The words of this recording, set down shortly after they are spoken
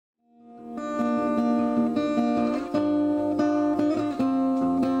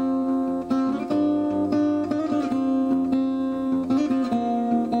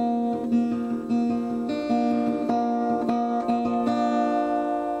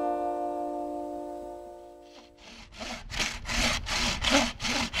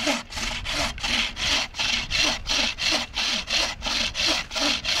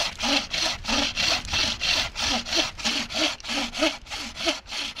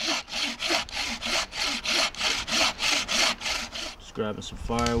Just grabbing some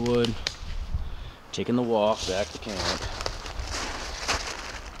firewood, taking the walk back to camp.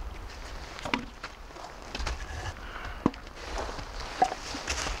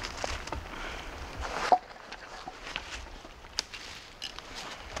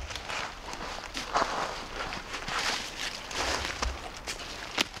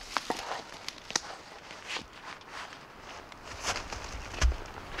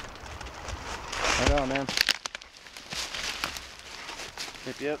 Right on, man.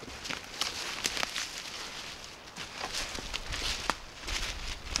 Yep.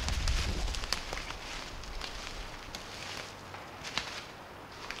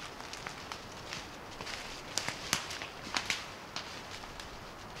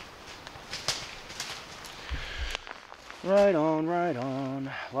 Right on, right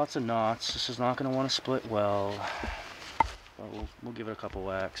on. Lots of knots. This is not going to want to split well, but we'll give it a couple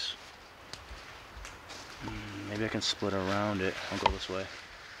whacks. Maybe I can split around it. I'll go this way.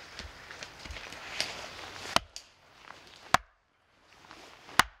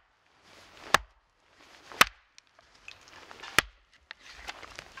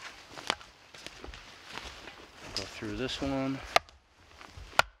 Go through this one.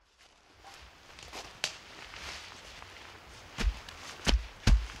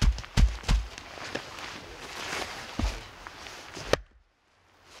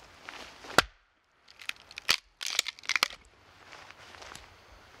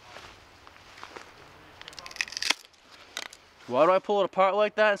 Why do I pull it apart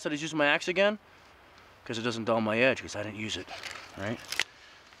like that instead of using my axe again? Because it doesn't dull my edge, because I didn't use it, right?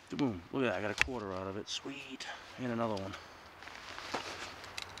 Boom, look at that, I got a quarter out of it, sweet. And another one.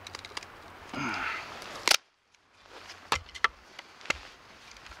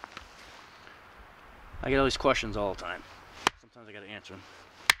 I get all these questions all the time. Sometimes I gotta answer them.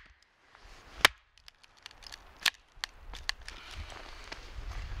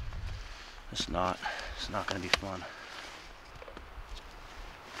 It's not gonna be fun.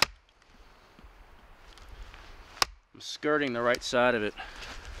 I'm skirting the right side of it.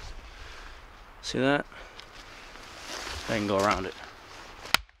 See that? I can go around it.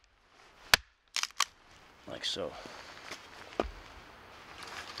 Like so.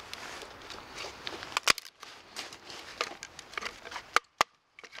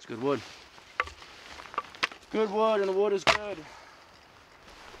 It's good wood. Good wood, and the wood is good.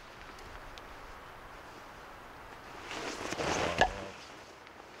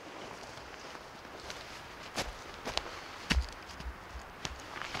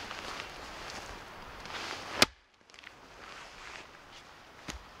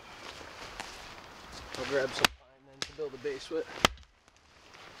 I'll grab some pine then to build a base with.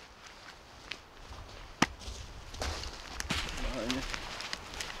 Behind you.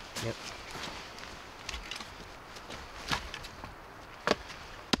 Yep.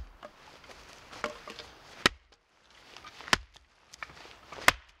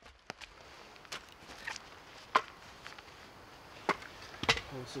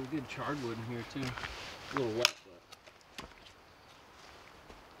 Oh, some good charred wood in here too. A little wet, but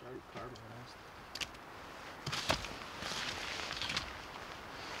already carbonized.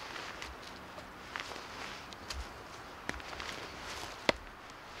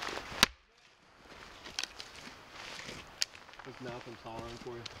 Malcolm's hollering for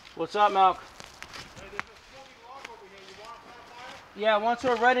you. What's up, Malcolm? Hey, there's a smoking log over here. You want to start fire? Yeah, once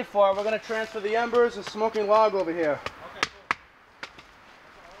we're ready for it, we're going to transfer the embers and smoking log over here.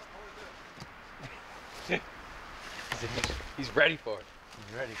 Okay, cool. He's ready for it.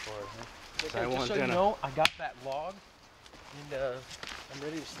 He's ready for it, huh? Okay, just so you know, I got that log, and I'm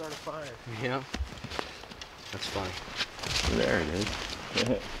ready to start a fire. Yeah. That's funny. There it is.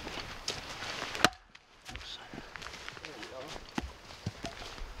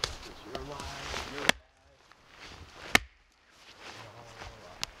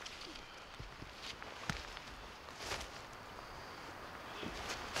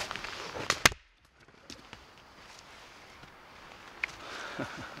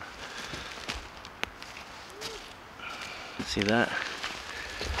 See that?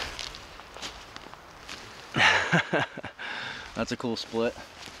 That's a cool split.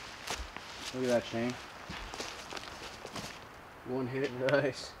 Look at that, Shane. One hit.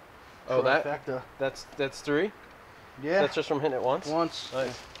 Nice. Oh, Trifecta. that's three? Yeah. That's just from hitting it once? Once. Nice.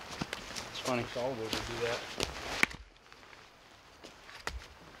 Yeah. It's funny. It's all good to do that.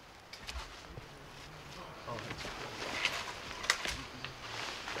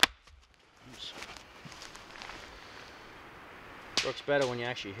 Works better when you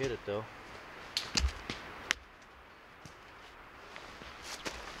actually hit it, though.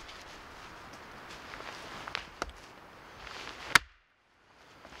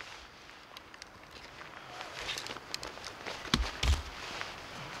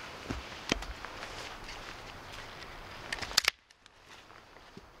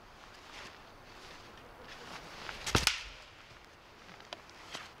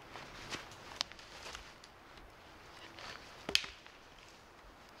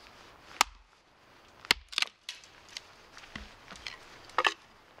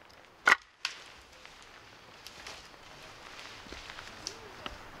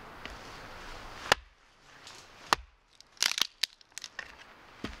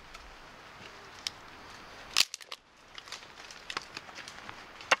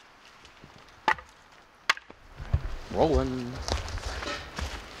 Rolling.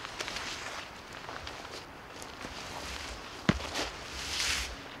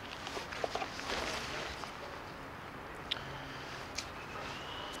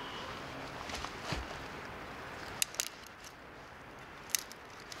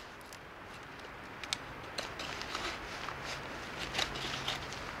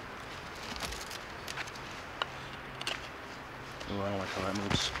 Oh, I don't like how that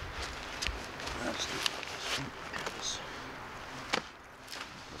moves. That's the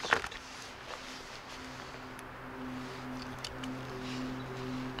That's it.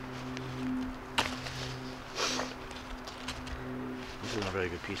 This isn't a very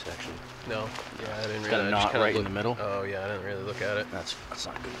good piece, actually. No. Yeah, I didn't It's got a knot right in the middle. Oh yeah, I didn't really look at it. That's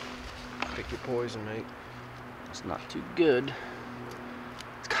not good. Pick your poison, mate. It's not too good.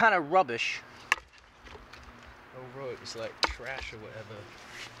 It's kind of rubbish. Oh, right, it's like trash or whatever.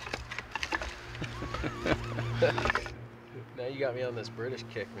 Now you got me on this British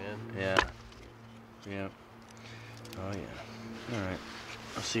kick, man. Yeah. Yeah. Oh yeah. All right.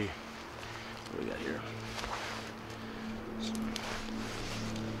 Let's see what we got here. Some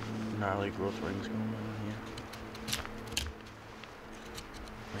gnarly growth rings going on here.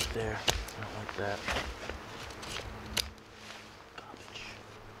 Right there. I don't like that. Garbage.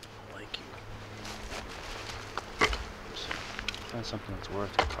 I don't like you. Let's find something that's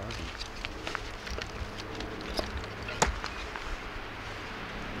worth carving.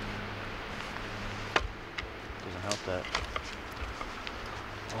 Doesn't help that.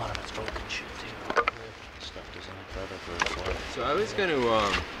 A lot of it's broken shit too. Stuff doesn't look better for a So I was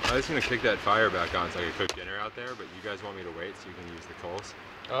gonna kick that fire back on so I could cook dinner out there, but you guys want me to wait so you can use the coals?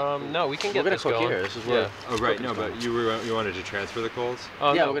 No, we can get We're this gonna cook going. here. This is where. Oh right, no, but you wanted to transfer the coals?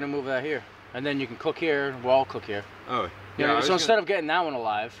 Oh, Yeah, no. we're gonna move that here, and then you can cook here. We'll all cook here. Oh, You know, so instead of getting that one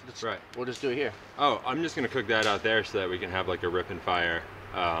alive, Right. we'll just do it here. Oh, I'm just gonna cook that out there so that we can have like a rip and fire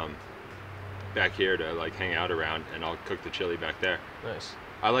back here to like hang out around, and I'll cook the chili back there. Nice.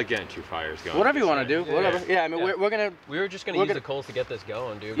 I like getting two fires going. Whatever you want to do, Yeah. whatever. Yeah, I mean, Yeah. we're gonna. We were just gonna We're use gonna- the coals to get this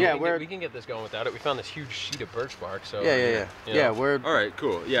going, dude. Yeah, we can get this going without it. We found this huge sheet of birch bark, so. Yeah, you yeah. know. We're. All right,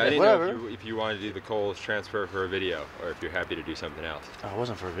 cool. Yeah, I Yeah, didn't know whatever. if you wanted to do the coals transfer for a video, or if you're happy to do something else. Oh, it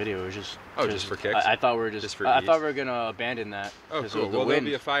wasn't for a video. It was just. Oh, just for kicks? I thought we were Just for I thought ease? we were gonna abandon that. Oh, 'cause cool. of the Well, there'll wind.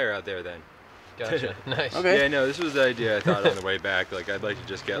 be a fire out there then. Gotcha. Nice. Okay. Yeah, no, this was the idea I thought on the way back. Like, I'd like to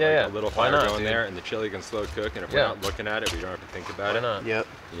just get Yeah, like a little why fire not, going dude? there, and the chili can slow cook, and if we're Yeah. not looking at it, we don't have to think about Why it. not? Yep.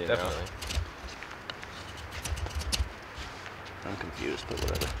 You know? Definitely. I'm confused, but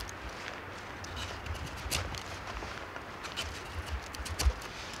whatever.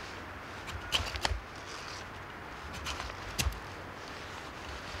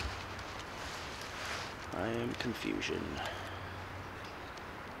 I am confusion.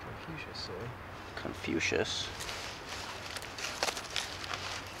 Confucius, silly. Confucius.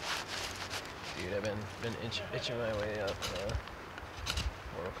 Dude, I've been itching my way up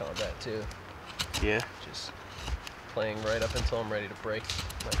Mortal Kombat 2. Yeah. Just playing right up until I'm ready to break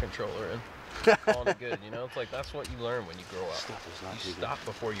my controller and calling it good. You know, it's like that's what you learn when you grow up. Stuff is not You too stop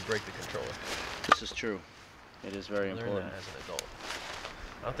before you break the controller. good. This is true. It is very You learn important. that as an adult.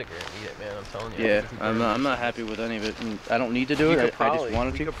 I don't think you're gonna need it, man. I'm telling you. Yeah, You can I'm burn not yourself. happy with any of it. And I don't need to do You it. could I just probably-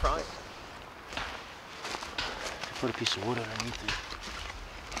 wanted we to. could probably. Put a piece of wood underneath it.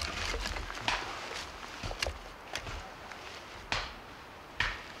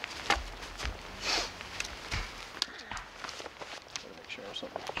 Gotta make sure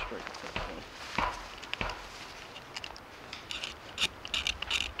something's straight in front of me.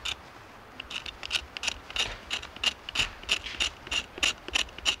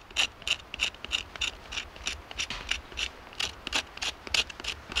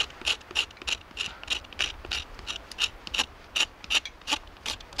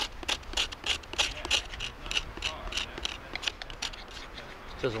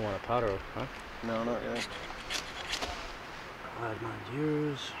 Doesn't want a powder, huh? No, not really. Glad mine's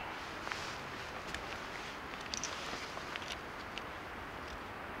yours.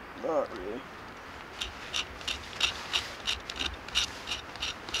 Not really.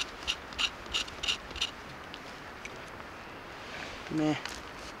 Meh.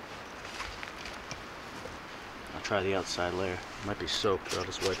 I'll try the outside layer. It might be soaked, but I'll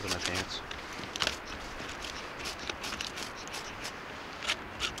just wipe it on my pants.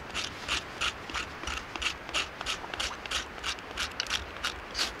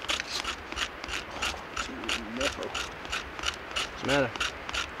 What's the matter?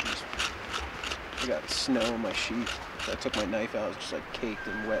 I got snow in my sheath. I took my knife out. It's just like caked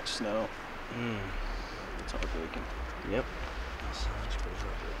in wet snow. It's heartbreaking. Yep. That sounds pretty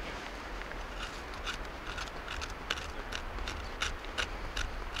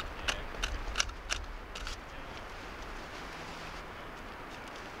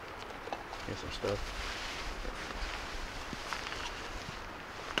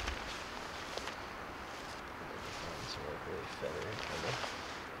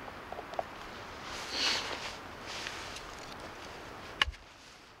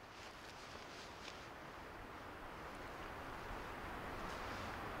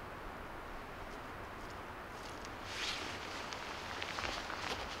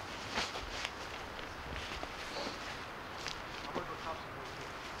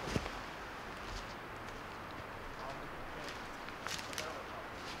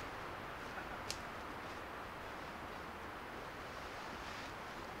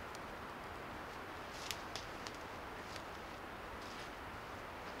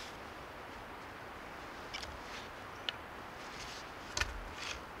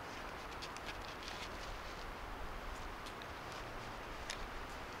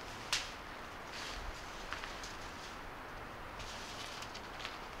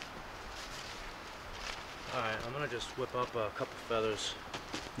just whip up a couple feathers.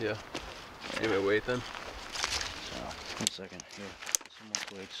 Yeah. Give me a weight then. So, 1 second. Here, some more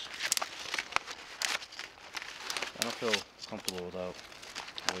twigs. I don't feel comfortable without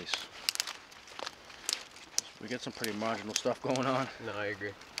lace. We get some pretty marginal stuff going on. No, I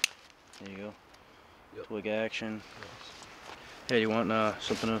agree. There you go. Yep. Twig action. Nice. Hey, you want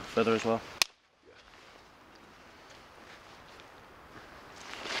something to feather as well?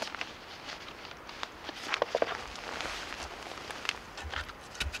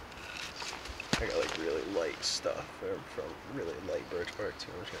 I got like really light stuff from really light birch bark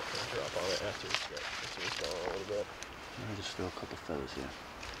too. I'm just gonna kind of drop on it after it's gone a little bit. I'll just throw a couple feathers here.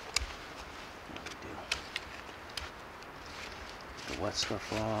 No big deal. Get the wet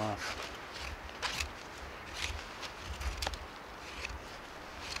stuff off.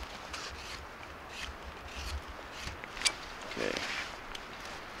 Okay.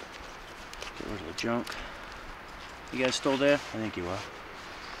 Get rid of the junk. You guys still there? I think you are.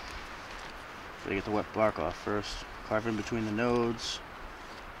 Gotta get the wet bark off first. Carve in between the nodes.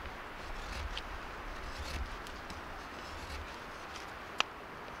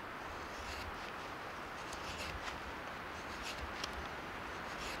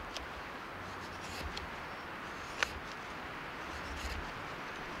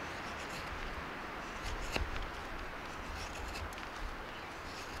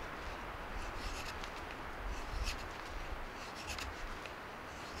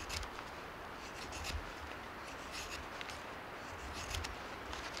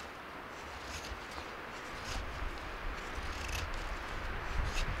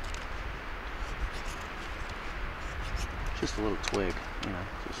 Just a little twig, you know,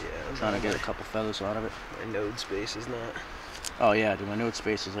 just trying to get a couple feathers out of it. My node space is not. Oh yeah, dude, my node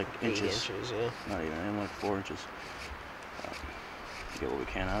space is like 8 inches. inches, yeah. Not even like 4 inches. Get what we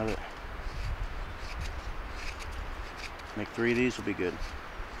can out of it. Make 3 of these will be good.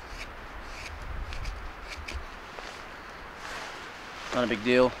 Not a big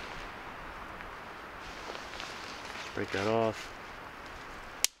deal. Let's break that off.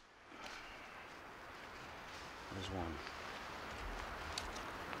 There's one.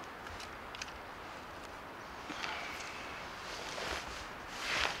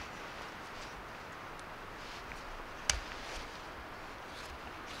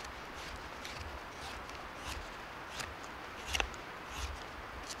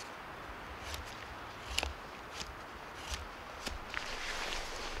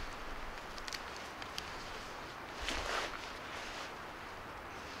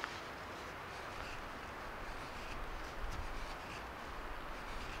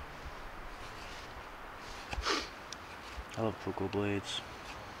 I love Puko blades.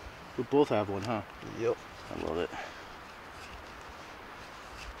 We both have one, huh? Yep. I love it.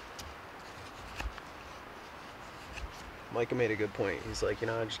 Micah made a good point. He's like, you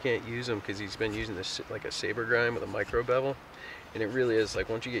know, I just can't use them because he's been using this like a saber grind with a micro bevel, and it really is like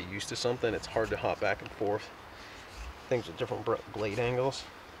once you get used to something, it's hard to hop back and forth. Things with different blade angles.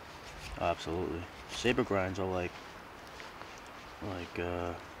 Absolutely. Saber grinds are like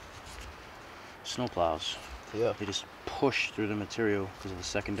snowplows. Yeah. They just push through the material because of the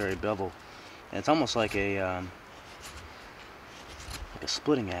secondary bevel, and it's almost like a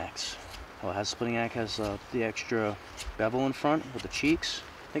splitting axe. Well, splitting axe has the extra bevel in front with the cheeks.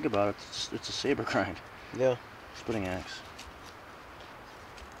 Think about it. It's a saber grind. Yeah. Splitting axe.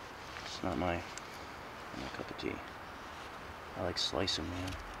 It's not my cup of tea. I like slicing,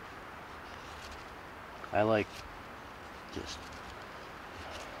 man. I like just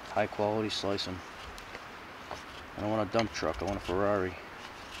high quality slicing. I don't want a dump truck. I want a Ferrari.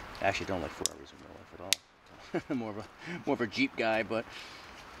 I actually don't like Ferraris in real life at all. more of a Jeep guy, but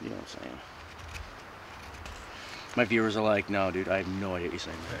you know what I'm saying. My viewers are like, no, dude, I have no idea what you're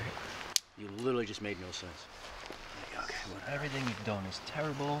saying. You literally just made no sense. Okay, whatever. Everything you've done is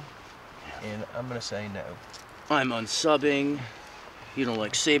terrible, and I'm gonna say no. I'm unsubbing. You don't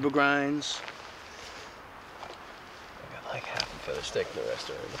like saber grinds. I got like half a feather stick, and the rest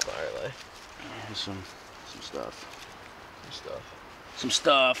are in the firelight. And some stuff. Some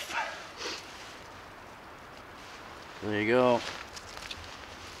stuff. There you go.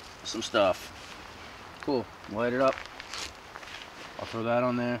 Some stuff. Cool. Light it up. I'll throw that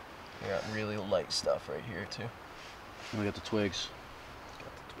on there. I got really light stuff right here too. And we got the twigs.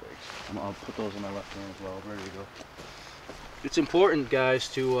 Got the twigs. I'll put those in my left hand as well. Ready to go. It's important, guys,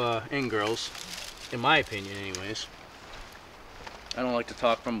 to and girls, in my opinion, anyways. I don't like to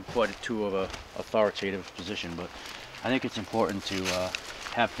talk from quite too of a authoritative position, but I think it's important to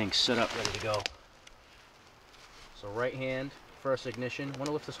have things set up ready to go. So right hand, first ignition. Want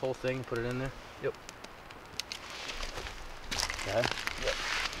to lift this whole thing and put it in there? Yep. Okay. Yep.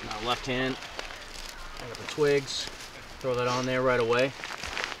 Now left hand, I got the twigs. Throw that on there right away.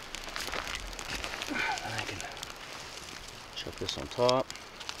 And I can chuck this on top.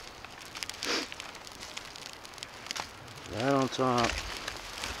 That on top.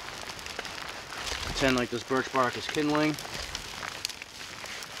 Pretend like this birch bark is kindling.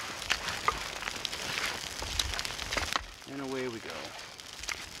 And away we go.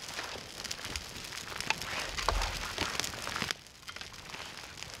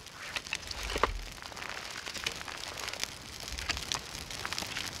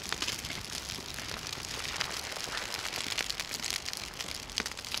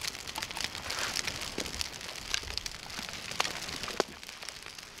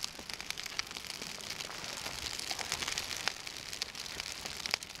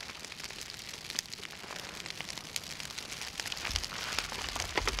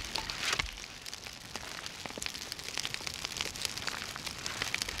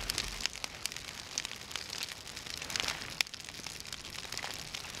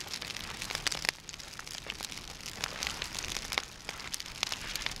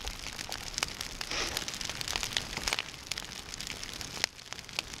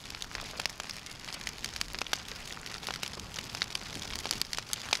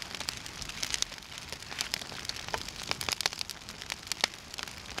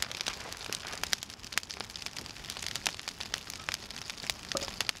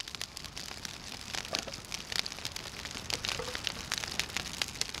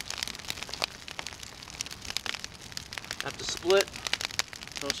 Have to split,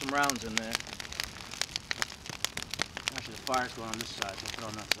 throw some rounds in there. Actually, the fire's going on this side, so throw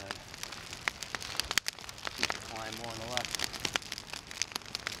on that side. Seems to climb more on the left.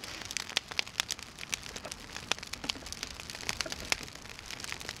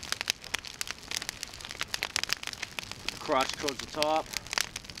 Crotch towards the top,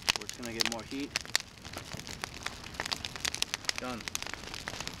 where it's going to get more heat. Done.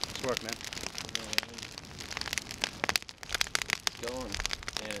 Nice work, man. Going,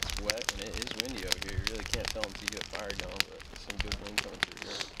 and it's wet and it is windy out here. You really can't tell until you get fire going, but there's some good wind coming through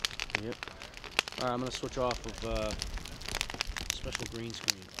here. Yep. Alright, I'm going to switch off of special green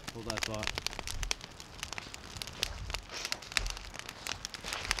screen. Hold that thought.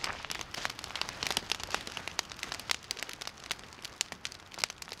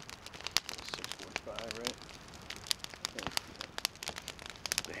 Right?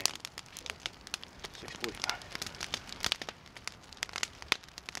 Bam. 6:45.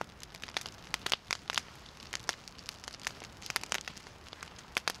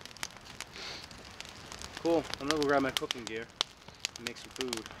 Cool. I'm gonna go grab my cooking gear and make some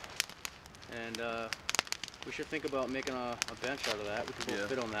food. And we should think about making a bench out of that. We can both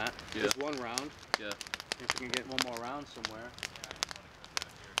fit on that. Yeah. Just one round. Yeah. If we can get one more round somewhere.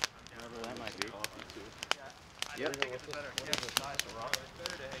 Whatever that might be. Yep. It's better to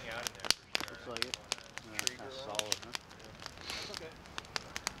hang out in there for sure. Looks like it. Kind of solid, huh? That's okay.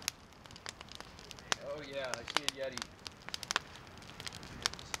 Oh yeah, I see a Yeti.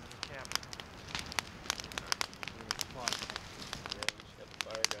 Yeah, we just got the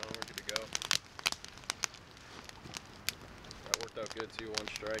fire down, we're good to go. That worked out good too, one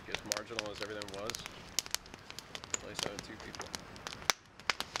strike, as marginal as everything was. At least having two people.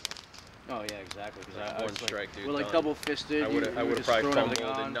 Oh yeah, exactly. Because Like I one was strike, like, dude. we're like done. double fisted. I would have probably fumbled and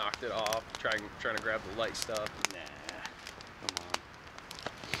on. knocked it off, trying to grab the light stuff. Nah, come on.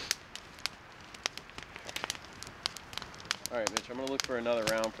 All right, Mitch, I'm gonna look for another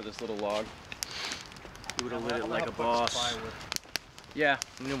round for this little log. You would have lit it like a boss. Yeah,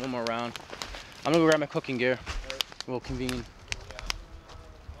 I'm gonna do one more round. I'm gonna go grab my cooking gear. We'll convene.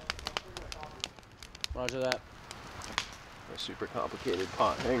 Roger that. A super complicated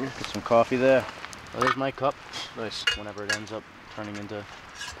pot hanger. Get some coffee there. Oh, there's my cup. Nice. Whenever it ends up turning into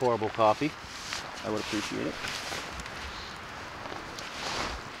pourable coffee, I would appreciate it.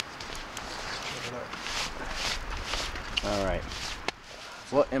 All right.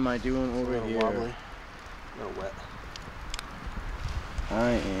 What am I doing over here? Wobbly. No wet. I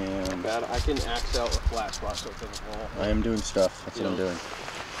am. Bad. I can axe out a flat spot so it doesn't roll. I am doing stuff. That's what I'm doing.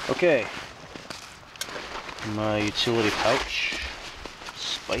 Okay. My utility pouch.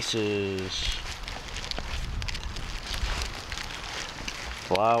 Spices.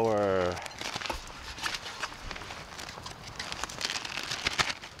 Flour.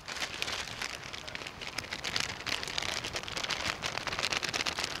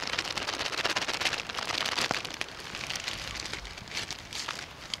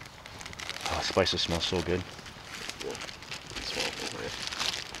 Oh, spices smell so good. Yeah.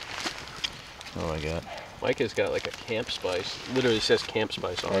 What do I got? Micah's got like a camp spice. Literally says camp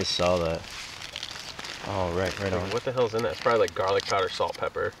spice on I it. saw that. Oh, right on. What the hell's in that? It's probably like garlic powder, salt,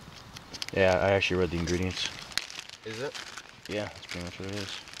 pepper. Yeah, I actually read the ingredients. Is it? Yeah, that's pretty much what it is.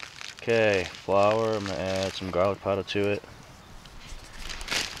 Okay, flour. I'm gonna add some garlic powder to it.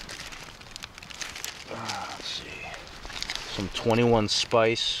 Let's see. Some 21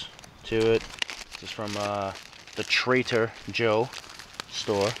 spice to it. This is from the Trader Joe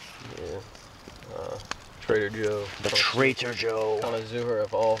store. Yeah. Trader Joe. The Trader Joe. Connoisseur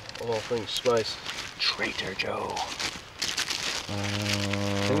of all things spice. Trader Joe.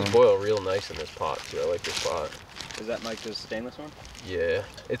 Things boil real nice in this pot too. I like this pot. Is that Micah's stainless one? Yeah.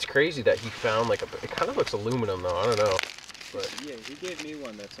 It's crazy that he found like it kind of looks aluminum though. I don't know. But Yeah, he gave me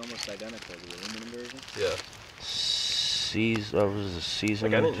one that's almost identical to the aluminum version. yeah. What was it?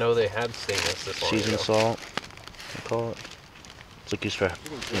 Seasoned. Like I didn't know they had stainless this long Seasoned ago. salt. They call it. It's like used for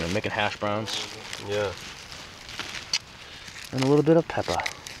making hash browns. Yeah. And a little bit of pepper.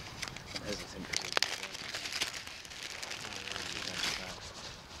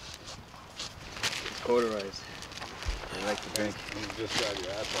 It's cauterized. I like to drink. You just got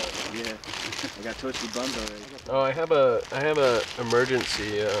your apple. Yeah. I got toasted buns already. Oh, I have a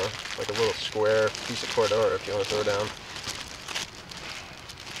emergency like a little square piece of cordura if you want to throw down.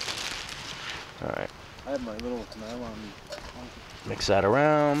 All right. I have my little nylon. Mix that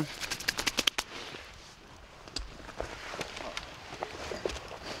around.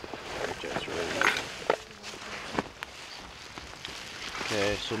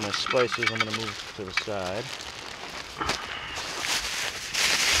 Okay, so my spices I'm gonna move to the side.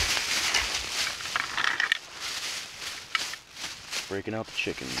 Breaking out the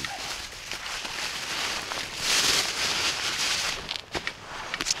chicken.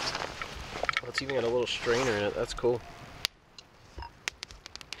 It's even got a little strainer in it. That's cool.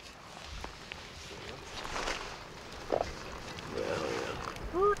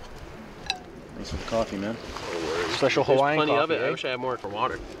 Thanks for the coffee, man. Special There's Hawaiian plenty coffee. of it. I wish I had more for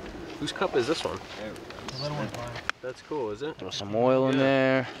water. Whose cup is this one? The little one's fine. That's cool, is it? Throw some oil in Yeah.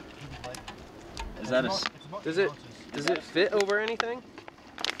 there. Is that a Does it fit over anything?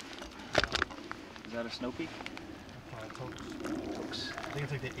 Snow Peak? I think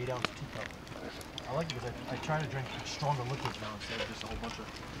it's like the 8-ounce teacup. I like it because I try to drink stronger liquids now instead of just a whole bunch of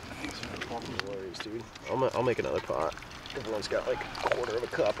coffee. No worries, dude. I'll make another pot. Everyone's got like a quarter of a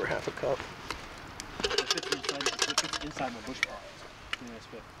cup or half a cup. It fits inside my bush pot. It's a nice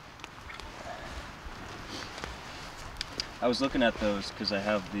fit. I was looking at those because I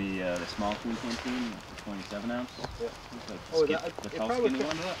have the small food canteen, the 27 ounce. Yeah. Like It tall probably would skinny fit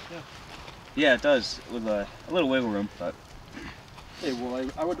one. under that, yeah. Yeah, it does, with a little wiggle room, but Hey, well,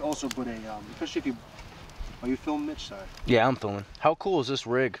 I would also put a, especially if you, are you filming, Mitch? Sorry. Yeah, I'm filming. How cool is this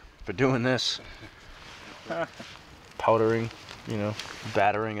rig for doing this? Powdering,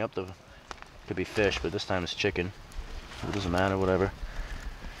 battering up the, could be fish, but this time it's chicken. It doesn't matter, whatever.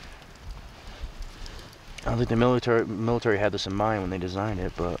 I don't think the military had this in mind when they designed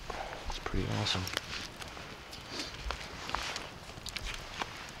it, but it's pretty awesome.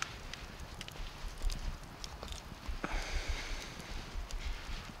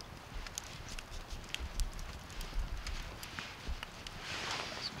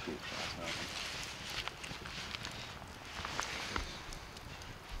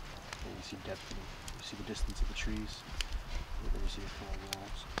 You see depth, you see the distance of the trees. You never see it from the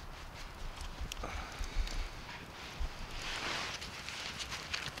walls.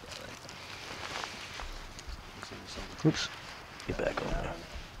 Oops. Get back on there.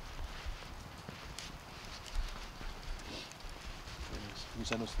 You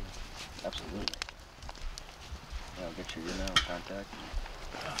send those to me. absolutely. Yeah, I'll get your email and contact.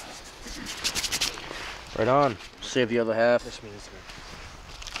 Right on. Save the other half. This means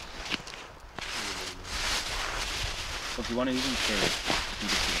So if you want to use them for, you can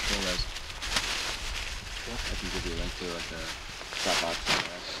get you the full res. I can give you a link to like the top box and the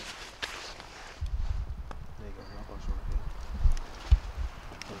rest. there you go. I'll post it right here.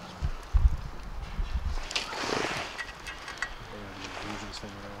 And using this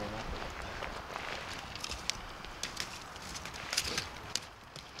thing right over that.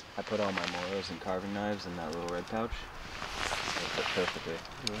 I put all my mortars and carving knives in that little red pouch. They fit perfectly.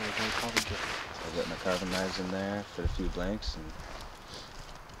 You know, very coffee kit. So I've got my carving knives in there, fit a few blanks, and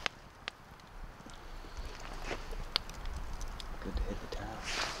good to hit the town.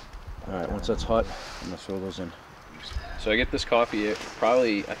 Alright, once that's hot, I'm gonna throw those in. So I get this coffee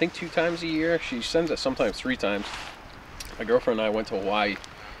probably, I think 2 times a year. She sends it sometimes 3 times. My girlfriend and I went to Hawaii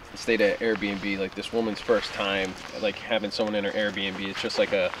stayed at Airbnb, like this woman's first time, like having someone in her Airbnb. It's just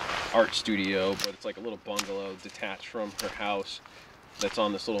like a art studio, but it's like a little bungalow detached from her house that's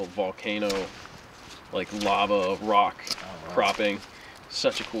on this little volcano, like lava rock cropping.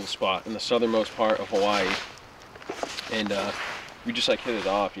 Such a cool spot in the southernmost part of Hawaii. And we just like hit it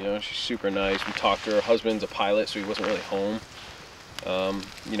off, you know. She's super nice. We talked to her husband's a pilot, so he wasn't really home.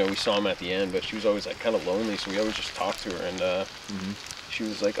 You know, we saw him at the end, but she was always like kind of lonely, so we always just talked to her. And she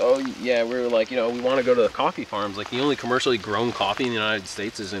was like, oh yeah, we were like, you know, we want to go to the coffee farms. Like the only commercially grown coffee in the United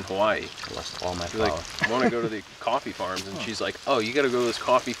States is in Hawaii. I lost all my We're power. like, I want to go to the coffee farms, and she's like, oh, you got to go to this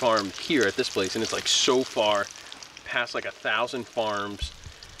coffee farm here at this place, and it's like so far past like 1,000 farms.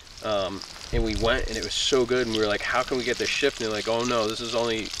 And we went, and it was so good, and we were like, how can we get this shipped? And they're like, oh no, this is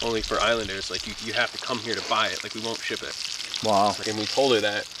only for islanders. Like you have to come here to buy it. Like we won't ship it. Wow. And we told her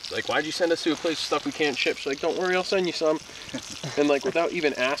that, like, why'd you send us to a place of stuff we can't ship? She's like, don't worry, I'll send you some. And like without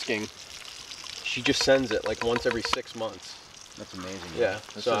even asking, she just sends it like once every 6 months. That's amazing. Yeah.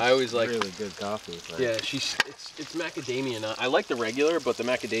 That's So I always like. really good coffee. Like, Yeah, it's macadamia nut. I like the regular, but the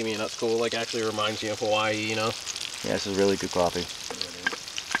macadamia nut's cool. Like actually reminds me of Hawaii, you know. Yeah, this is really good coffee.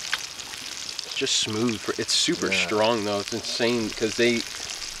 It's just smooth. It's super strong though. It's insane because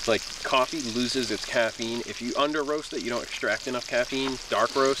like coffee loses its caffeine. If you under roast it, you don't extract enough caffeine.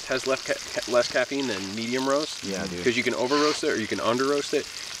 Dark roast has less caffeine than medium roast. Yeah, dude. Because you can over roast it or you can under roast it.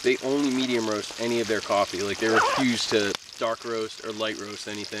 They only medium roast any of their coffee. Like they refuse to dark roast or light roast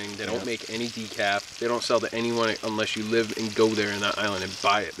anything. They don't make any decaf. They don't sell to anyone unless you live and go there in that island and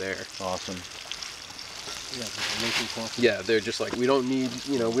buy it there. Awesome. Yeah, they're just like, we don't need,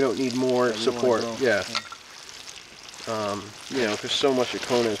 you know, we don't need more support. Yeah. You know, because so much of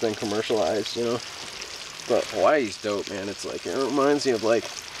Kona has been commercialized, you know. But Hawaii's dope, man. It's like, it reminds me of like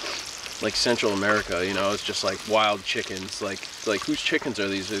Central America, you know. It's just like wild chickens. Like whose chickens are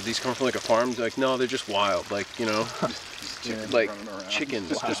these? Are these come from like a farm? Like, no, they're just wild. Like, you know, like chickens,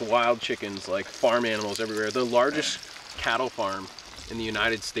 just wild chickens, like farm animals everywhere. The largest cattle farm in the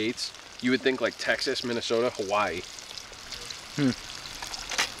United States. You would think like Texas, Minnesota, Hawaii.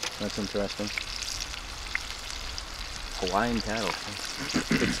 That's interesting. Hawaiian cattle.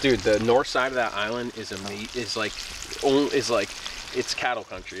 Dude, the north side of that island is it's cattle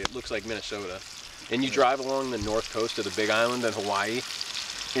country. It looks like Minnesota. And you drive along the north coast of the Big Island in Hawaii,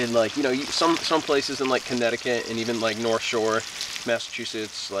 and like, you know, some places in like Connecticut and even like North Shore,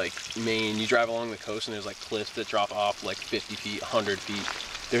 Massachusetts, like Maine, you drive along the coast and there's like cliffs that drop off like 50 feet, 100 feet.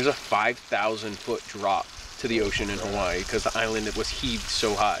 There's a 5,000 foot drop to the ocean in Hawaii because the island was heaved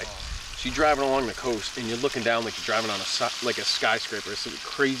so high. So you're driving along the coast and you're looking down like you're driving on a skyscraper. It's the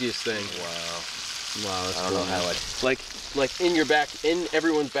craziest thing. Wow, that's cool. How Like in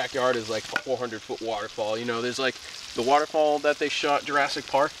everyone's backyard is like a 400-foot waterfall. You know, there's like the waterfall that they shot Jurassic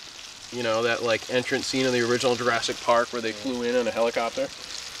Park. You know, that like entrance scene of the original Jurassic Park where they flew in on a helicopter.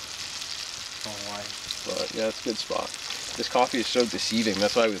 But yeah, it's a good spot. This coffee is so deceiving.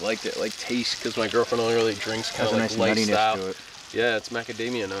 That's why we liked it. Like taste, because my girlfriend only really drinks kind of like light style. To it. Yeah, it's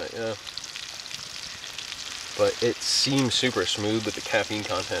macadamia nut. Yeah. But it seems super smooth, but the caffeine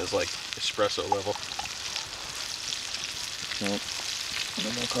content is like espresso level. No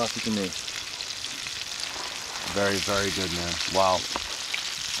more coffee to me. Very, very good, man. Wow.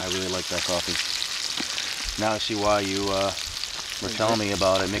 I really like that coffee. Now I see why you were telling me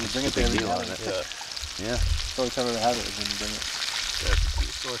about it, making such a big deal out of it. Yeah. The only time I ever have it is when you bring it. Yeah, it's a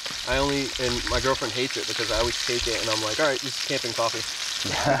cool story. And my girlfriend hates it because I always take it and I'm like, all right, this is camping coffee.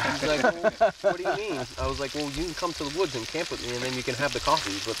 She's like, well, what do you mean? I was like, well, you can come to the woods and camp with me and then you can have the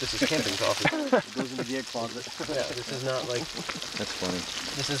coffee, but this is camping coffee. It goes in the egg closet. Yeah, this is not like... That's funny.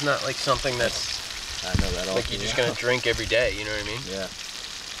 This is not like something that's... I know that all. Like you're just going to drink every day, you know what I mean? Yeah.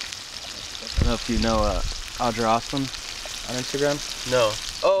 I don't know if you know Audra Oslin on Instagram. No.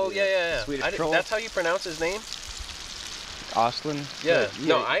 Oh, yeah. Swedish troll. That's how you pronounce his name? Oslin? Yeah.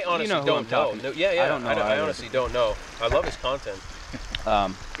 No, I honestly you know who don't I'm know. talking. No, yeah. I don't know I either. honestly don't know. I love his content.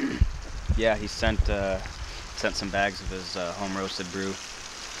 Yeah, he sent some bags of his home roasted brew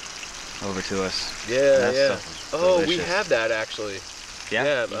over to us. Yeah, That yeah. stuff was Oh, we delicious. have that actually.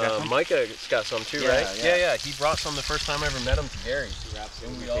 Yeah, you got some? Micah's got some too, Yeah, right? yeah. Yeah. He brought some the first time I ever met him to Gary.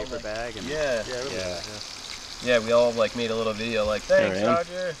 in we the all, paper like- bag and Yeah, we all like made a little video like, thanks, There I am.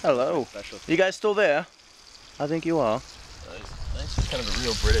 Roger. Hello. special. You guys still there? I think you are. Nice, just kind of a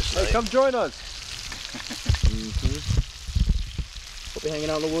real British Hey, night. come join us. Hope you're hanging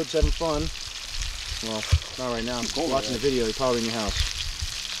out in the woods having fun. Well, not right now. I'm watching the video. You're probably in your house.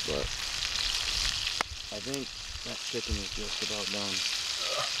 But I think that chicken is just about done.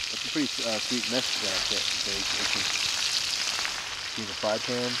 It's a pretty sweet mix, that chicken. Use a fry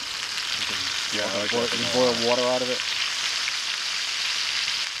pan. You can boil water out of it.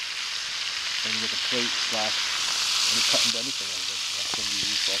 And you get the plate slash any cutting anything out of it. That's gonna be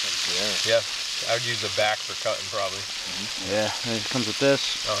useful. Yeah. I would use the back for cutting probably. Yeah, and it comes with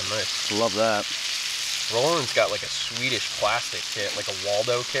this. Oh, nice. Love that. Roland's got like a Swedish plastic kit, like a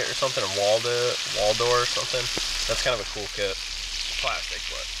Waldo kit or something, or Waldor or something. That's kind of a cool kit. It's plastic,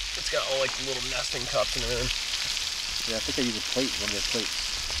 but it's got all like the little nesting cups and everything. Yeah, I think I use a plate, one of their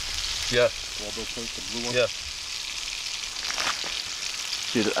plates. Yeah. Waldo plate, the blue one. Yeah.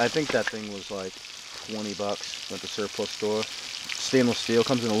 Dude, I think that thing was like 20 bucks at the surplus store. Stainless steel,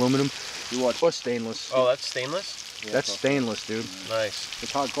 comes in aluminum. Or stainless. Oh, that's stainless? Yeah, that's stainless, dude. Nice.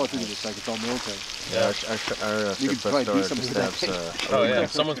 It's hardcore too, just like it's all military. Yeah. Our You could surplus probably store do something just with has, Oh yeah,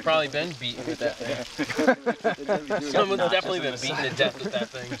 someone's probably been beaten with that thing. Someone's definitely been beaten to death with that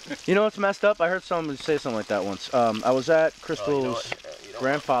thing. You know what's messed up? I heard someone say something like that once. I was at Crystal's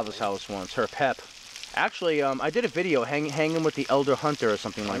grandfather's house once, her pep. Actually, I did a video hanging with the elder hunter or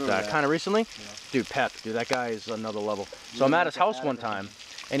something like that, kind of recently. Yeah. Dude, Pep, dude, that guy is another level. So I'm at his house one time,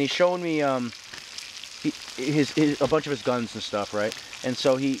 and he's showing me a bunch of his guns and stuff, right? And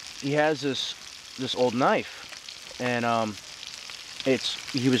so he has this old knife, and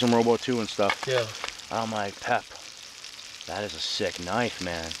he was in World War II and stuff. Yeah. I'm like, Pep, that is a sick knife,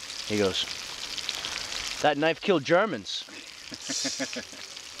 man. He goes, that knife killed Germans.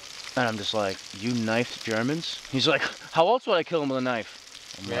 And I'm just like, you knifed Germans? He's like, how else would I kill him with a knife?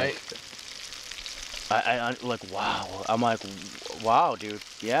 I'm like, like, wow. I'm like, wow, dude.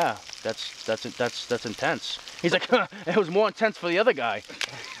 Yeah, that's intense. He's like, it was more intense for the other guy.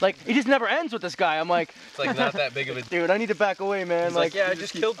 Like, it just never ends with this guy. I'm like, it's like not that big of a dude. I need to back away, man. He's like, yeah, I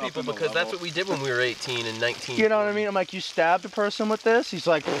just killed people because that's what we did when we were 18 and 19. You know what I mean? I'm like, you stabbed a person with this? He's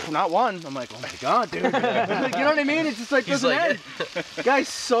like, not one. I'm like, oh my god, dude. Like, you know what I mean? It's just like, doesn't end. Guy's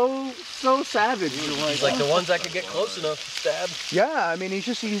so savage. He's like, the ones I could get close enough to stab. Yeah, I mean,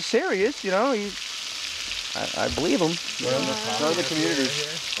 he's serious, you know. I believe him. Start the community.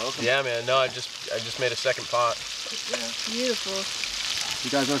 Yeah, man. No, I just made a second pot. Yeah. Beautiful. You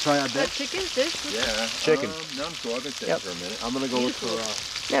guys want to try out That this? chicken? This? Yeah. Chicken. No, I'm cool. I've been sitting for a minute. I'm gonna go look for.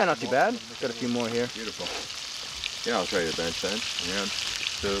 Yeah, not too bad. Got a few more here. Beautiful. Yeah, I'll try your bench then. Yeah,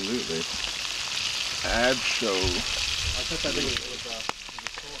 absolutely. Absolutely. I thought that thing was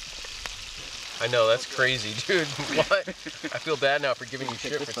I know, that's crazy, dude. What? I feel bad now for giving you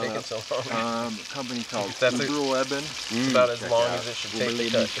shit for taking so long. A company called That's Ebben. It's about as long as it should take to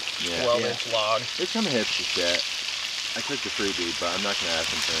cut a 12-inch log. It kind of hits the shit. I took the freebie, but I'm not gonna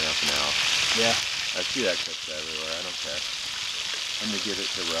ask him for anything else. Yeah. I see that clips everywhere. I don't care. I'm gonna give it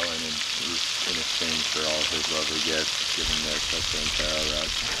to Rowan and he's in exchange for all of his lovely gifts. Give him the clipper and tarot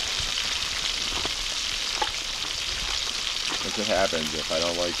rod. That's what happens if I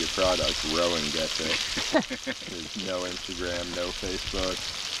don't like your product. Rowan gets it. There's no Instagram, no Facebook.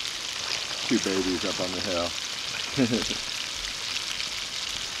 2 babies up on the hill.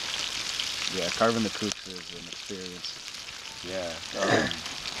 Yeah, carving the coops is an experience. Yeah.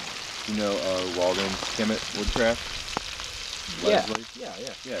 You know Walden Kemet Woodcraft? Yeah. Leslie? Yeah.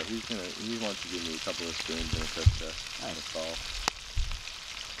 Yeah, he wants to give me a couple of spoons and a cook test in the fall.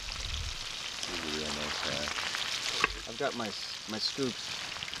 He's a real nice guy. I've got my scoops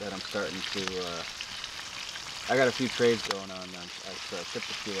that I'm starting to, I got a few trades going on. I've shipped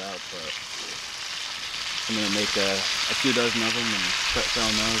a few out, but I'm going to make a few dozen of them and start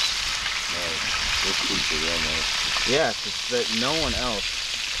selling those. Nice. Those scoops are real nice. Yeah, because no one else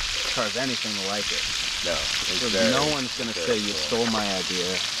carves anything like it. No. No one's going to say you stole my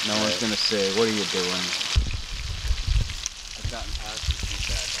idea. No one's going to say, what are you doing? I've gotten positive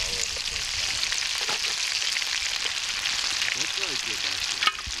feedback all over the place. What's like your best thing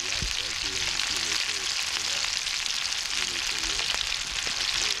if you guys like doing uniquely, uniquely you?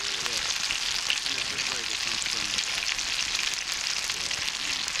 Absolutely. Yeah. And it's just like it comes from the back of my feet. Yeah.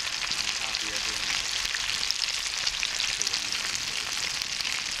 You copy everyone else. So when you're on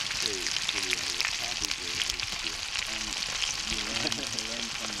Video with copies or and you learn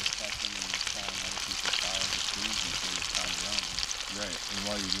from respecting and trying other people's styles of foods until you find your own. right. And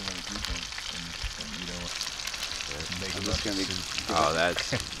while you're doing other people, and you know, I'm just gonna be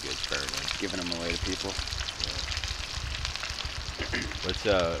that's good turn. giving them away to people. What do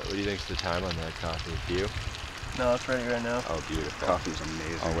you think's the time on that coffee? Do you? No, it's ready right now. Oh, beautiful. Coffee's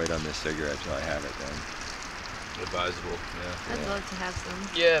amazing. I'll wait on this cigarette till I have it then. Advisable. Yeah. I'd love to have some.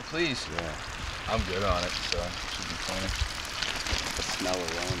 Yeah, please. Yeah. I'm good on it, so it should be fine. The smell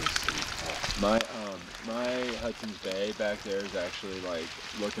alone is My My Hudson's Bay back there is actually like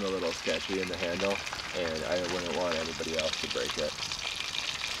looking a little sketchy in the handle, and I wouldn't want anybody else to break it.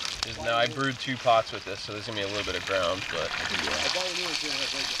 Now I brewed 2 pots with this, so there's gonna be a little bit of ground, but I can do that.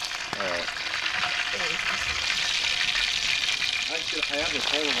 Alright. I have this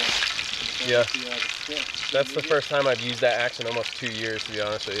whole one. yeah. That's the first time I've used that axe in almost 2 years, to be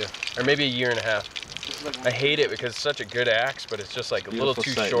honest with you. Or maybe a year and a half. I hate it because it's such a good axe, but it's just like a little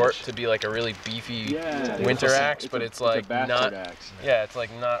too short to be like a really beefy winter axe, but it's like not, yeah, it's like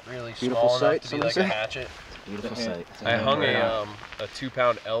not really small enough to be like a hatchet. Beautiful sight. I hung a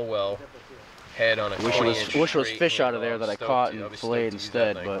 2-pound Elwell head on a 20-inch. Wish it was fish out of there that I caught and filleted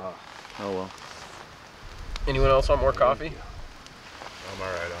instead, but oh well. Anyone else want more coffee? I'm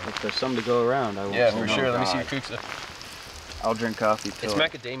alright on it. If there's some to go around, I will. Yeah, for sure. Let me see your Kuksa. I'll drink coffee. It's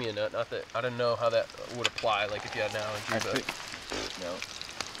macadamia nut, not that. I don't know how that would apply, like if you had an allergy, but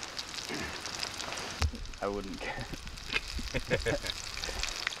I wouldn't.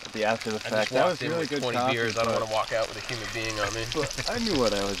 The after the I fact. just That walked was in really with good 20 coffee, beers. I don't want to walk out with a human being on me. But I knew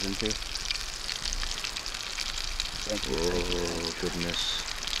what I was into. Thank you. Oh, goodness.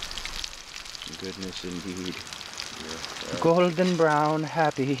 Goodness indeed. Yeah. Golden brown,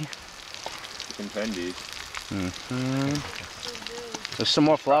 happy. Chicken tendies. There's some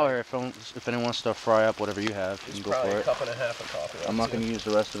more flour here if anyone wants to fry up whatever you have. You It's can go probably for a it. cup and a half of coffee. I'm not going to use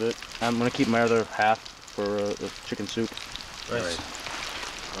the rest of it. I'm going to keep my other half for the chicken soup. Nice.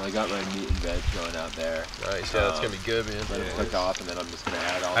 Well, I got my meat and veg going out there. Nice, yeah, that's going to be good, man. Let it cook off, and then I'm just going to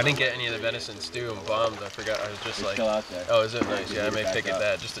add all I didn't get any of the venison stew. I'm bummed. I forgot. I was just It's like, still out there. oh, is it nice? Yeah, I may pick at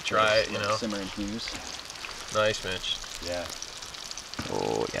that just to try it, you know. Simmering peas. Nice, Mitch. Yeah.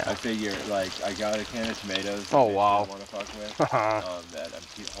 Oh, I yeah. figure, like, I got a can of tomatoes that Oh, I wow. want to fuck with, that I'm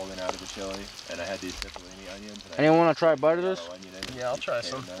keep holding out of the chili, and I had these cipollini onions. And Anyone want to try a bite of this? Yeah, I'll try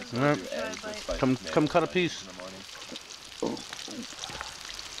some. Come cut a piece.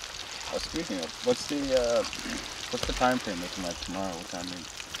 Speaking of, what's the time frame looking like tomorrow? What time do you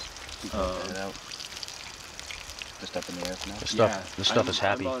get it out? Just up in the air for now? The stuff is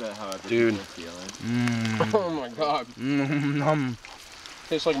happy. Dude. Mm. Oh my god.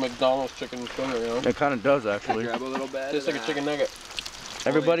 Tastes like McDonald's chicken finger, you know? It kind of does, actually. Grab a little bit. Tastes like a chicken nugget.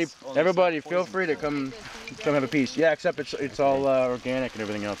 Everybody, feel free to come have a piece. Yeah, except it's all organic and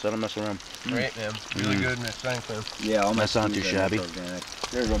everything else. I don't mess around. Great, man. Really good, Mitch. Thanks, man. Yeah, all my That's not too food is shabby. organic.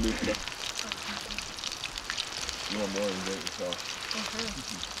 Here, go meet today. You want more than that yourself.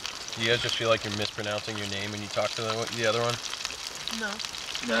 Do you guys just feel like you're mispronouncing your name when you talk to the other one? No.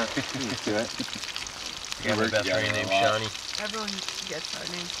 No. Do it. You got my best friend named Shawnee. Everyone gets our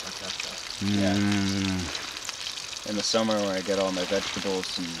names fucked up though. In the summer when I get all my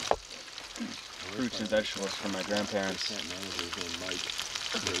vegetables and fruits and vegetables from my grandparents,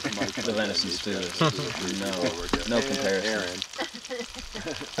 the venison stew is no comparison.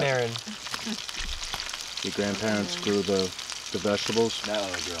 Aaron. Your grandparents grew the vegetables. That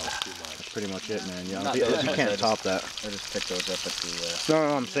little girl's too much. That's pretty much it, man. Not You that much, can't top that. I just pick those up at the...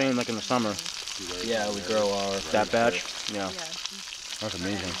 No, I'm saying like in the summer. yeah, we grow our... That batch? Yeah. Yeah. That's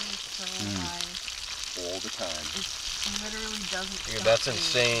amazing. So high. All the time. It literally doesn't Dude, stop that's being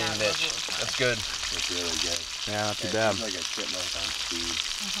insane, that Mitch. level of high. That's good. It's really good. Yeah, not too It's bad. like a chipmunk on speed.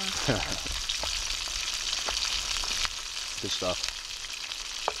 Good stuff.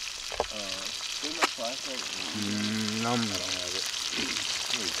 Where's my flashlight? Mm, I don't have it.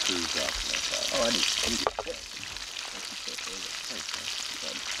 Really cruised off my side. Oh, I need Thanks,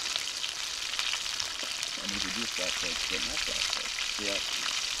 man. I need to do flashlights to get my flashlight. Yeah.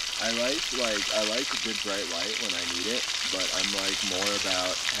 I like a good bright light when I need it, but I'm like more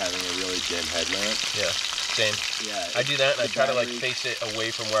about having a really dim headlamp. Yeah, same. Yeah. I do that and I the try to like batteries- face it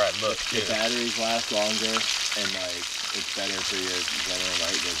away from where I look The too. batteries last longer, and like it's better for your general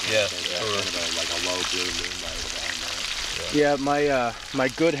night vision. Yeah, Instead totally. of like a low blue moonlight of a headlamp. Yeah,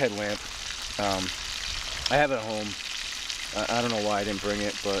 my good headlamp. I have it at home. I don't know why I didn't bring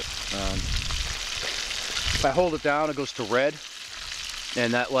it, but if I hold it down, it goes to red,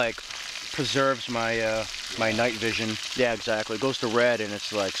 and that like preserves my my night vision. Yeah, exactly. It goes to red, and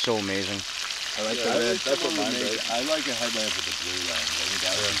it's like so amazing. I like the red. That's what mine does. I like a headlamp with a blue lens. I think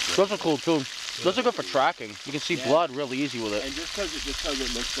that would be great. Those are cool too. Those are good for tracking. You can see blood really easy with it. And just because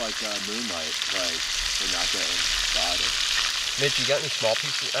it looks like moonlight, like you're not getting spotted. Mitch, you got any small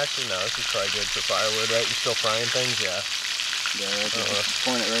pieces? Actually, no. This is probably good for firewood, right? You still frying things? Yeah. Yeah, just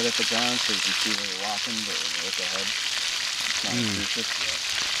point it right at the ground so you can see where you're walking, but when you look ahead, it's not intrusive.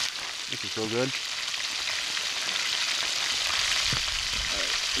 This is so good.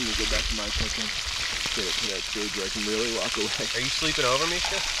 Alright, I'm gonna go back to my cooking. Get it to that stage where I can really walk away. Are you sleeping over,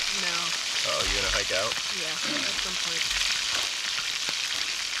 Mishka? No. Oh, you gonna hike out? Yeah, at some point.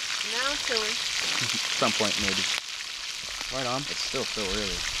 Now it's chilly. Some point maybe. Right on. It's still so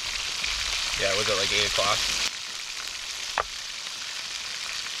early. Yeah, was it like 8 o'clock?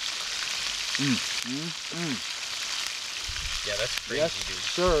 Yeah, that's crazy, Yes, dude.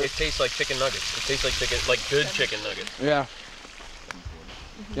 sir. It tastes like chicken nuggets. It tastes like chicken, like good chicken nuggets. Yeah.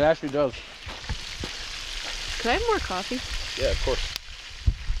 It actually does. Could I have more coffee? Yeah, of course.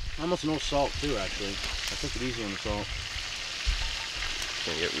 Almost no salt too, actually. I took it easy on the salt. It's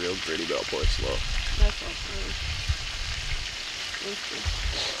gonna get real gritty, but I'll pour it slow. That's also tasty.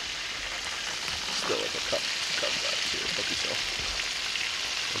 Still like a cup left too. Help yourself.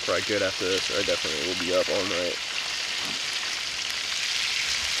 I'm probably good after this, or I definitely will be up all night.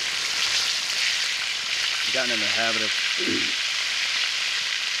 I've gotten in the habit of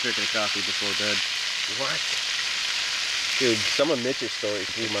drinking coffee before bed. What? Dude, some of Mitch's stories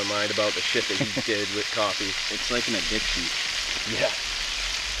blew my mind about the shit that he did with coffee. It's like an addiction. Yeah.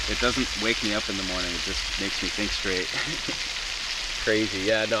 It doesn't wake me up in the morning, it just makes me think straight. Crazy.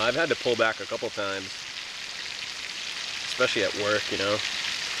 Yeah, no, I've had to pull back a couple times. Especially at work, you know.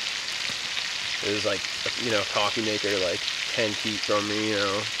 There's like, you know, coffee maker like 10 feet from me, you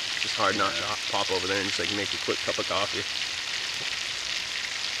know. It's just hard not to pop over there and just like make a quick cup of coffee.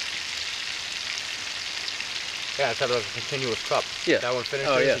 Yeah, it's had like a continuous cup. Yeah. That one finishes,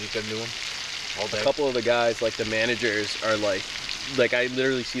 Oh, yeah. you get a new one all day. A couple of the guys, like the managers, are like I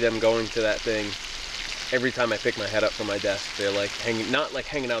literally see them going to that thing every time I pick my head up from my desk. They're like not like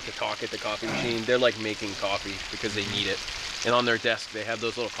hanging out to talk at the coffee machine. They're like making coffee because they need it. And on their desk, they have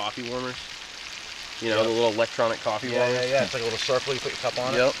those little coffee warmers. You know, the little electronic coffee warmers. Yeah. It's like a little circle, you put your cup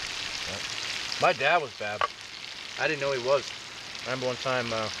on it. Yep. My dad was bad. I didn't know he was. I remember one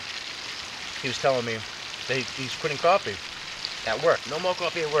time he was telling me that he's quitting coffee at work. No more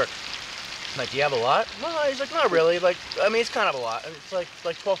coffee at work. I'm like, do you have a lot? No, he's like, not really. Like, I mean, it's kind of a lot. It's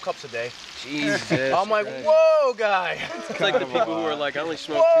like 12 cups a day. Jesus. I'm like, whoa, guy. It's like the people who are like, I only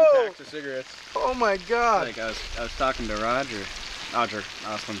smoke 2 packs of cigarettes. Oh my God. Like I was talking to Roger,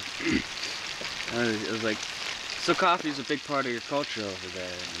 awesome. And I was like, so coffee's a big part of your culture over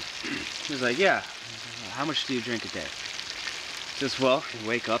there. And he was like, yeah. How much do you drink a day? Just, well, you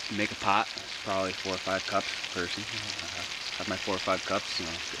wake up, you make a pot. It's probably 4 or 5 cups per person. Have my 4 or 5 cups, you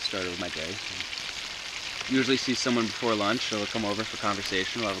know, get started with my day. Usually see someone before lunch, so they'll come over for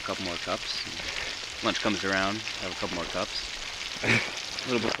conversation. We'll have a couple more cups. Lunch comes around, have a couple more cups. A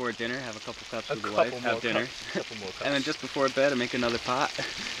little before dinner, have a couple cups with the wife, have dinner. And then just before bed, I make another pot.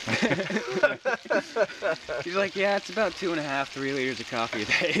 He's like, yeah, it's about 2.5, 3 liters of coffee a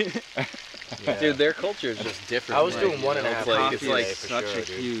day. Yeah. Dude, their culture is just different. I was doing 1.5 like, it's like such a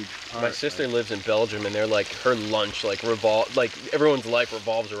huge part. My sister lives in Belgium, and they're like, her lunch like everyone's life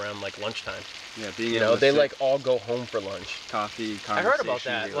revolves around like lunchtime. Yeah, being you know, they like all go home for lunch. Coffee, conversation, I heard about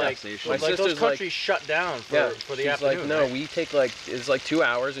that. Like my those sister's countries shut down for the she's afternoon. like, no, right? we take like, it's like 2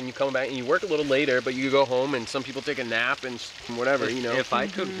 hours, and you come back and you work a little later, but you go home, and some people take a nap and whatever, you know. If I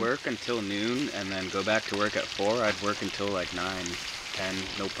could work until noon and then go back to work at 4, I'd work until like 9, 10,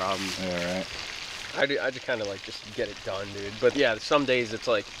 no problem. Yeah, right. I just kind of like just get it done, dude. But yeah, some days it's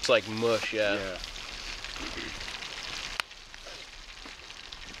like mush, yeah.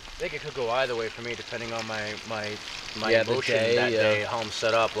 I think it could go either way for me, depending on my emotion day, that day, how I'm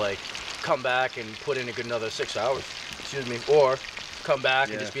set up. Like, come back and put in a good another 6 hours. Excuse me, or come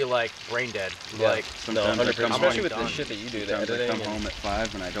back and just be like brain dead. Yeah. Like, Sometimes no, I come especially home with done. the shit that you do, the Sometimes I editing. come home at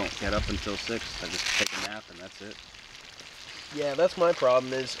 5 and I don't get up until 6. I just take a nap and that's it. Yeah, that's my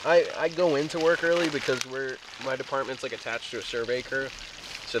problem. Is I go into work early because my department's like attached to a survey crew,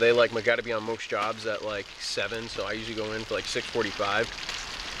 so they like got to be on most jobs at like 7. So I usually go in for like 6:45.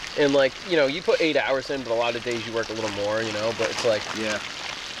 And like, you know, you put 8 hours in, but a lot of days you work a little more, you know. But it's like,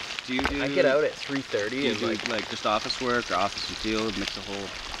 Do you do? I get out at 3:30 and do like just office work or office and field, mix the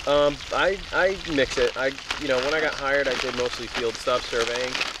whole. I mix it. You know, when I got hired, I did mostly field stuff,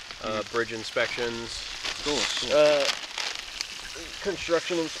 surveying, bridge inspections,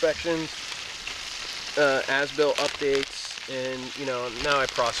 construction inspections, as-built updates, and you know, now I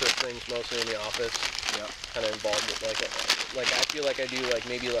process things mostly in the office. Yeah. Kind of involved with like I feel like I do like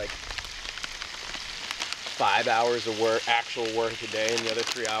maybe like 5 hours of actual work a day, and the other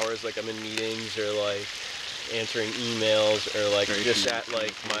 3 hours like I'm in meetings or like answering emails or like just at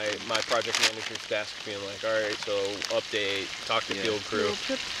like my project manager's desk being like, all right, so update, talk to field crew,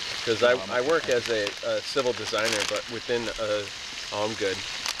 because I work as a civil designer, but within I'm good.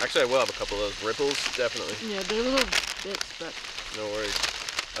 Actually, I will have a couple of those ripples, definitely. Yeah, they're little bits, but No worries.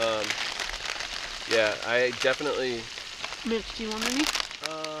 Yeah, I definitely. Mitch, do you want any?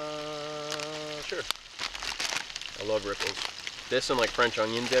 I love ripples. This and like French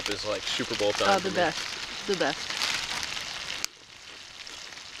onion dip is like Super Bowl time. Oh, for the me. best. The best.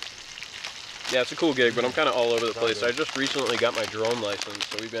 Yeah, it's a cool gig, but I'm kind of all over the place. I just recently got my drone license,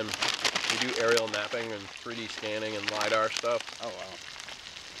 so we do aerial mapping and 3D scanning and LiDAR stuff. Oh wow.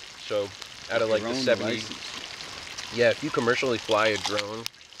 So out of like the 70, yeah, if you commercially fly a drone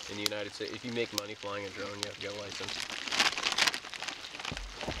in the United States, if you make money flying a drone, you have to get a license.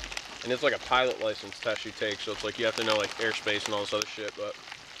 And it's like a pilot license test you take, so it's like you have to know like airspace and all this other shit, but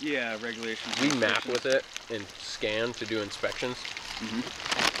Yeah, regulations. we map with it and scan to do inspections.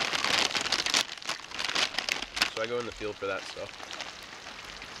 So I go in the field for that stuff.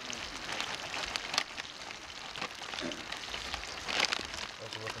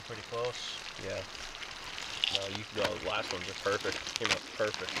 Those are looking pretty close. Yeah. No, you can go. The last ones are perfect. Came out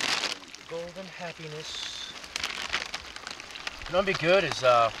perfect. Golden happiness. You know what'd be good is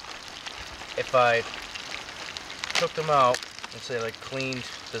if I took them out and say like cleaned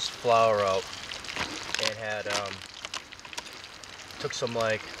this flour out and had took some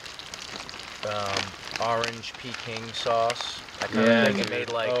like orange Peking sauce. I kind of think it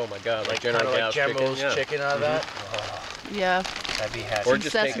made like oh my god, like kind General of like Gao's General's chicken, yeah. chicken out of that. Oh, Yeah. that'd be happy. Or Some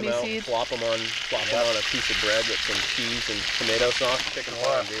just take them sesame out, seeds. flop them on a piece of bread with some cheese and tomato sauce. Chicken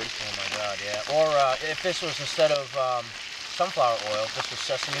farm, dude. Oh my god, yeah. Or if this was instead of sunflower oil, this was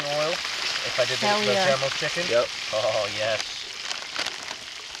sesame oil. If I did the Hell yeah. General's chicken. Yep. Oh yes.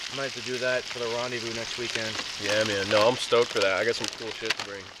 I might have to do that for the rendezvous next weekend. Yeah, man. No, I'm stoked for that. I got some cool shit to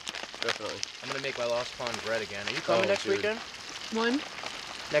bring. Definitely. I'm gonna make my Lost Pond bread again. Are you coming next dude. weekend? One,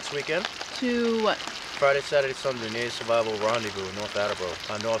 Next weekend? two, what? Friday, Saturday, Sunday, Native Survival Rendezvous in North Attleboro.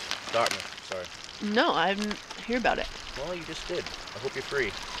 North Dartmouth, sorry. No, I didn't hear about it. Well, you just did. I hope you're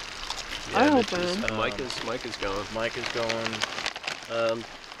free. I hope Mitch is- I am. Mike is going. Mike is going.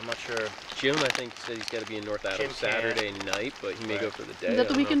 I'm not sure. Jim, I think, said he's got to be in North Attleboro Jim Saturday night, but he may go for the day. Is that I the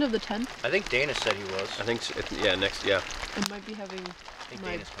don't weekend know. of the 10th? I think Dana said he was. I think, yeah, next, yeah. I might be having I think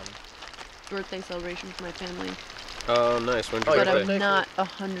my Dana's coming. birthday celebration with my family, Oh, nice. When's your Oh, your but birthday? I'm not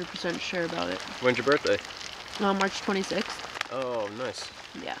 100% sure about it. When's your birthday? March 26th. Oh, nice.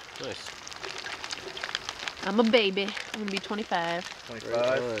 Yeah. Nice. I'm a baby. I'm gonna be 25. 25.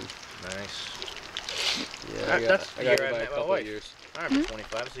 Right on. Nice. Yeah, That's the I year got I it by a met my couple wife. of years. I remember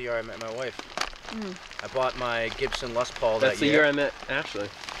 25. It's the year I met my wife. Mm. I bought my Gibson Les Paul That's that the year I met Ashley.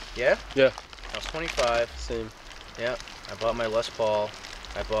 Yeah? Yeah. I was 25. Same. Yeah. I bought my Les Paul.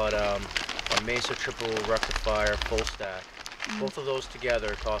 I bought a Mesa triple rectifier full stack. Both of those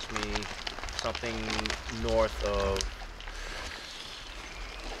together cost me something north of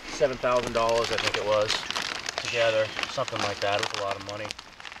 $7,000, I think it was. Together, something like that. It was a lot of money.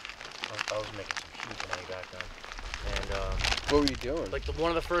 I was making some huge money back then. And What were you doing? like one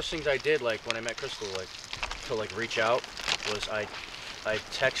of the first things I did, like when I met Crystal, like to like reach out, was I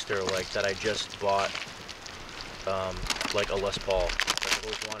text her like that I just bought like a Les Paul. Like I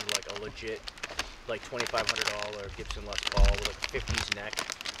always wanted like a legit like $2,500 Gibson Les Paul with like a 50s neck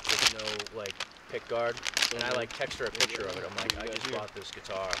with no like pick guard. And I like text her a picture of it. I'm like, I just bought this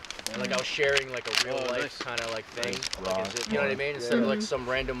guitar. And like I was sharing like a real life kind of like thing. Like, is it, you know what I mean? Instead of like some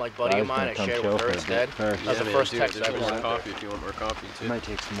random like buddy of mine, I shared it with her instead. That was the first text I ever There's sent her. coffee if you want more coffee too. Might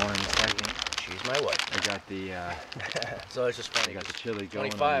take some more in a second. She's my wife. I got the So it's just funny. I got the 'cause chili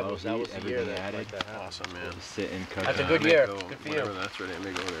going. 25 on was low that was heat, the year everything that added. like that happened. Awesome, man. Just sit and cook. That's a up. good I may year. go- Good for you. whenever that's ready, I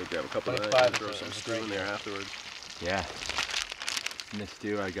may go there, grab a couple of 25 that, and is throw a- some is a stew great in there year. afterwards. Yeah. And the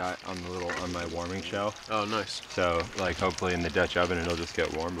stew I got on my warming shelf. Oh, nice. So like hopefully in the Dutch oven it'll just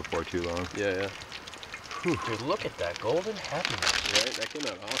get warm before too long. Yeah, yeah. Dude, look at that golden happiness. Right? That came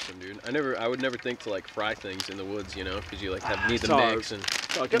out awesome, dude. I would never think to like fry things in the woods, you know, because you like need the Saw- mix and.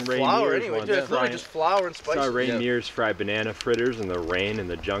 Fucking Good flour Rainier's anyway. one. Dude, it's literally just flour and Saw spices. Rainier's fry banana fritters in the rain in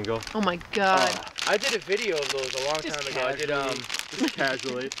the jungle. Oh my god. I did a video of those a long time ago. I did Just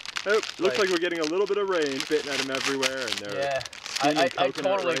casually. Oh, looks like we're getting a little bit of rain spitting at them everywhere, and they're yeah. steaming I coconut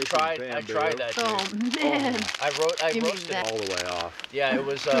totally rice tried. and I bamboo. tried that. Dude. Oh man. I Give me roasted that. it. all the way off. Yeah, it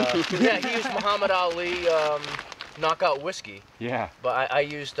was. Yeah, he used Muhammad Ali knockout whiskey, Yeah. but I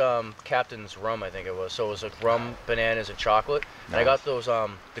used Captain's rum, I think it was. So it was like rum, bananas, and chocolate. And I got those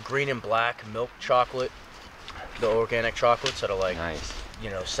the green and black milk chocolate, the organic chocolates that are like Nice.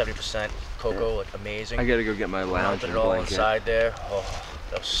 70% cocoa, like amazing. I gotta go get my lounge Melted and it all blanket. inside there. Oh,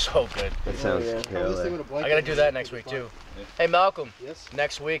 that was so good. That sounds killer. I gotta do that next week too. Hey Malcolm, Yes?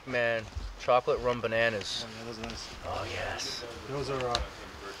 next week, man, chocolate rum bananas. Yeah, those are nice. Oh yes. Those are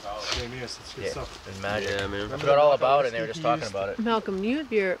Rainier's. That's good Yeah, stuff. it's magic. Yeah, man. I forgot all about it, and they were just talking about it. Malcolm, you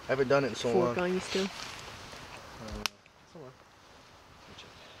have your I haven't done it in so fork long. on you still.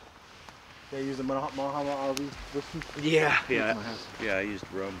 Yeah, use the Muhammad Ali whiskey. Yeah. Yeah, I used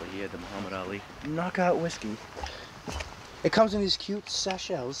rum, but he had the Muhammad Ali knockout whiskey. It comes in these cute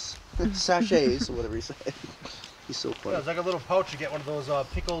sachets, or whatever he said. He's so funny. Yeah, it's like a little pouch. You get one of those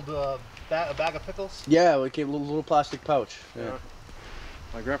pickled, a bag of pickles. Yeah, it came a little plastic pouch. Yeah.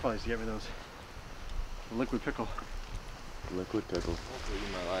 My grandfather used to get me those. The liquid pickle. Liquid pickle.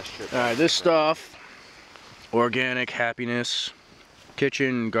 My last trip. All right, this stuff, organic happiness,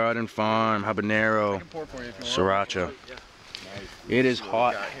 kitchen, garden, farm, habanero, I can pour for you if you sriracha. want. Yeah. It is What we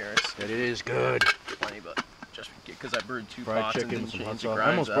hot. got here. It's It is good. plenty, but just because I brewed 2 Fried pots chicken, and some didn't hot change the sauce. I grinds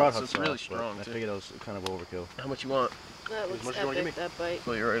almost out, brought so hot it's really sauce, but strong I too. figured it was kind of overkill. How much you want? That looks much you wanna give epic, that bite.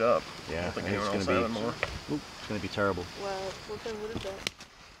 Fill you right up. Yeah, I don't think I think anyone it's else gonna has be- more. It's gonna be terrible. Wow, what kind of wood is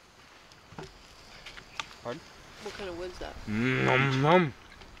that? Pardon? What kind of wood's that? Nom.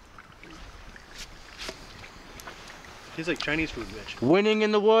 Tastes like Chinese food, Mitch. Winning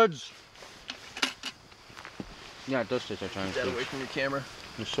in the woods. Yeah, it does taste like Chinese Get food. away from your camera.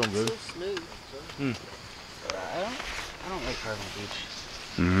 It's so It's good. so smooth. I don't like Carbon Beach.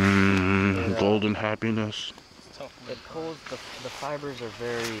 Golden happiness. It pulls, the fibers are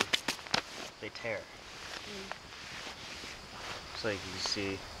very, they tear. It's like you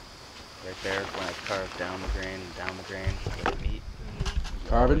see right there when I carve down the grain with meat. You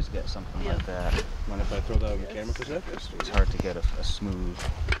Carbon? always get something like that. Mind if I throw that on the camera for a sec? It's hard to get a smooth.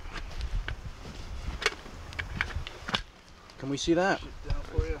 Can we see that?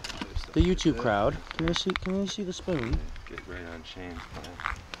 The YouTube crowd. Can we see the spoon? Get right on Shane.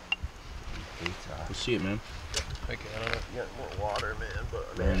 Let's see it, man. Okay, I don't know if you got more water, man,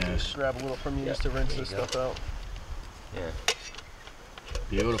 but Very man, nice. just grab a little from you just to rinse this stuff out. Yeah.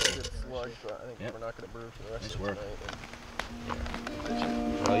 Beautiful. It's sludge, but I think Yep. we're not going to brew for the rest Nice of work. the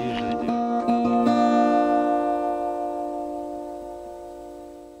night. I usually do.